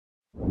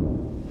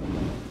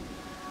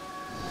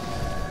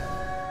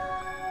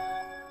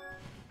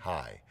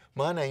Hi,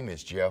 my name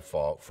is Jeff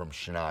Falk from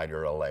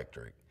Schneider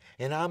Electric,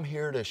 and I'm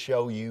here to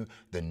show you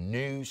the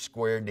new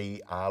Square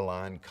D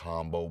I-Line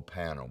Combo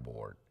panel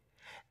board.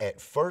 At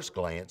first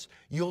glance,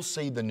 you'll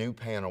see the new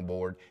panel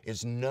board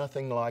is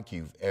nothing like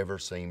you've ever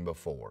seen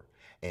before,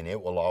 and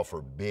it will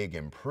offer big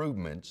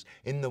improvements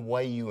in the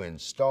way you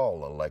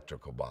install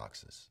electrical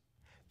boxes.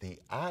 The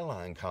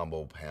I-Line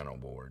Combo panel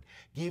board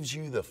gives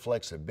you the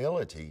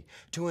flexibility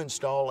to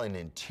install an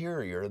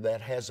interior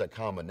that has a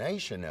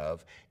combination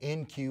of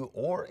NQ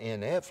or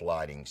NF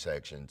lighting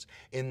sections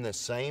in the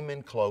same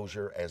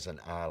enclosure as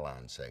an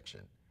I-Line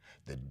section.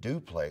 The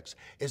duplex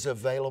is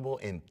available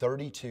in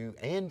 32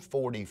 and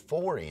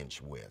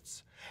 44-inch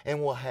widths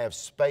and will have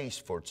space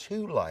for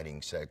two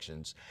lighting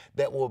sections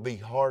that will be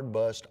hard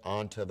bussed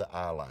onto the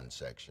I-Line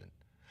section.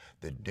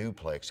 The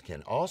duplex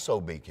can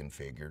also be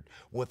configured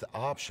with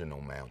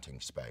optional mounting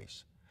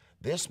space.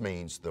 This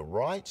means the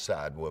right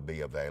side will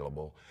be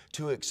available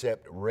to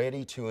accept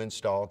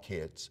ready-to-install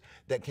kits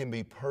that can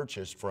be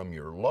purchased from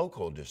your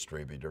local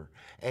distributor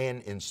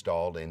and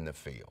installed in the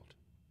field.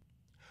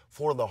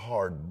 For the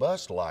hard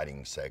bus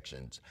lighting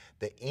sections,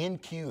 the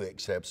NQ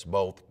accepts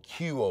both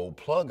QO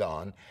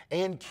plug-on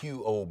and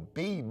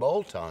QOB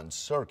bolt-on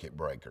circuit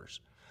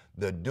breakers.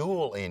 The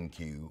dual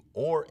NQ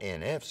or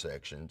NF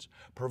sections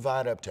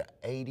provide up to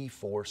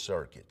 84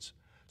 circuits,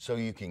 so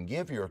you can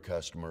give your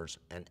customers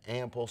an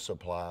ample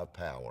supply of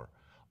power,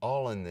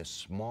 all in this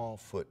small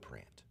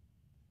footprint.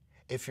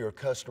 If your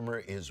customer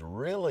is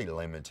really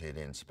limited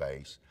in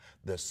space,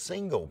 the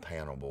single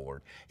panel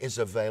board is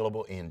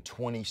available in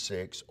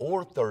 26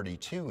 or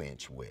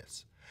 32-inch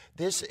widths.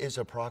 This is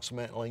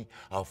approximately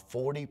a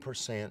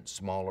 40%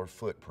 smaller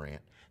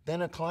footprint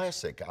than a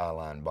classic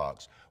I-Line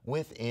box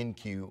with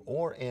NQ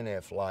or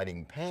NF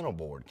lighting panel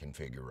board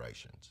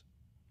configurations.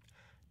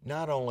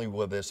 Not only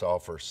will this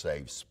offer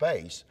save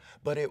space,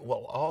 but it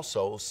will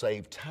also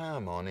save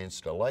time on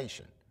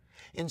installation.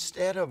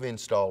 Instead of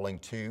installing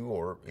 2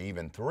 or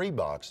even 3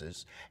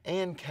 boxes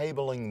and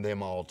cabling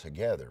them all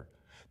together,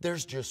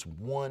 there's just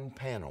one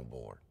panel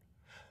board.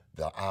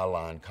 The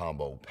I-Line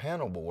Combo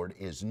panel board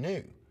is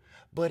new,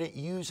 but it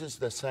uses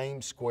the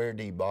same Square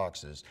D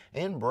boxes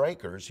and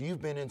breakers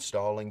you've been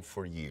installing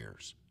for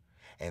years.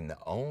 And the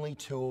only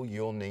tool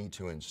you'll need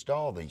to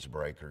install these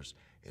breakers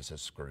is a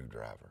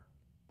screwdriver.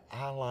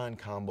 I-Line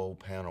Combo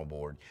panel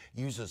board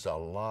uses a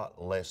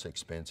lot less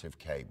expensive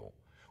cable,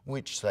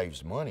 which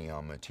saves money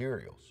on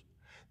materials.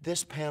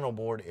 This panel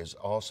board is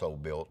also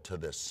built to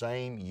the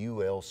same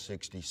UL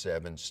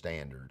 67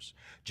 standards,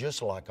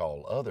 just like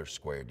all other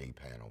Square D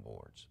panel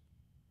boards.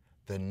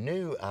 The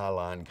new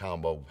I-Line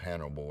Combo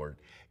panel board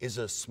is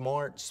a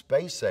smart,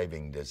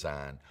 space-saving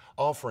design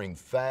offering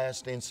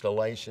fast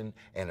installation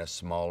and a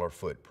smaller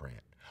footprint,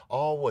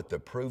 all with the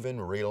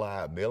proven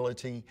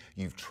reliability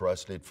you've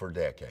trusted for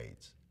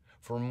decades.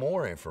 For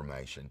more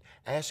information,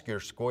 ask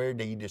your Square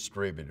D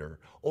distributor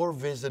or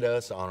visit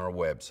us on our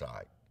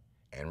website.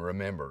 And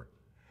remember,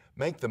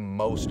 make the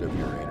most of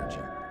your energy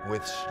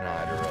with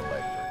Schneider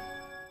Electric.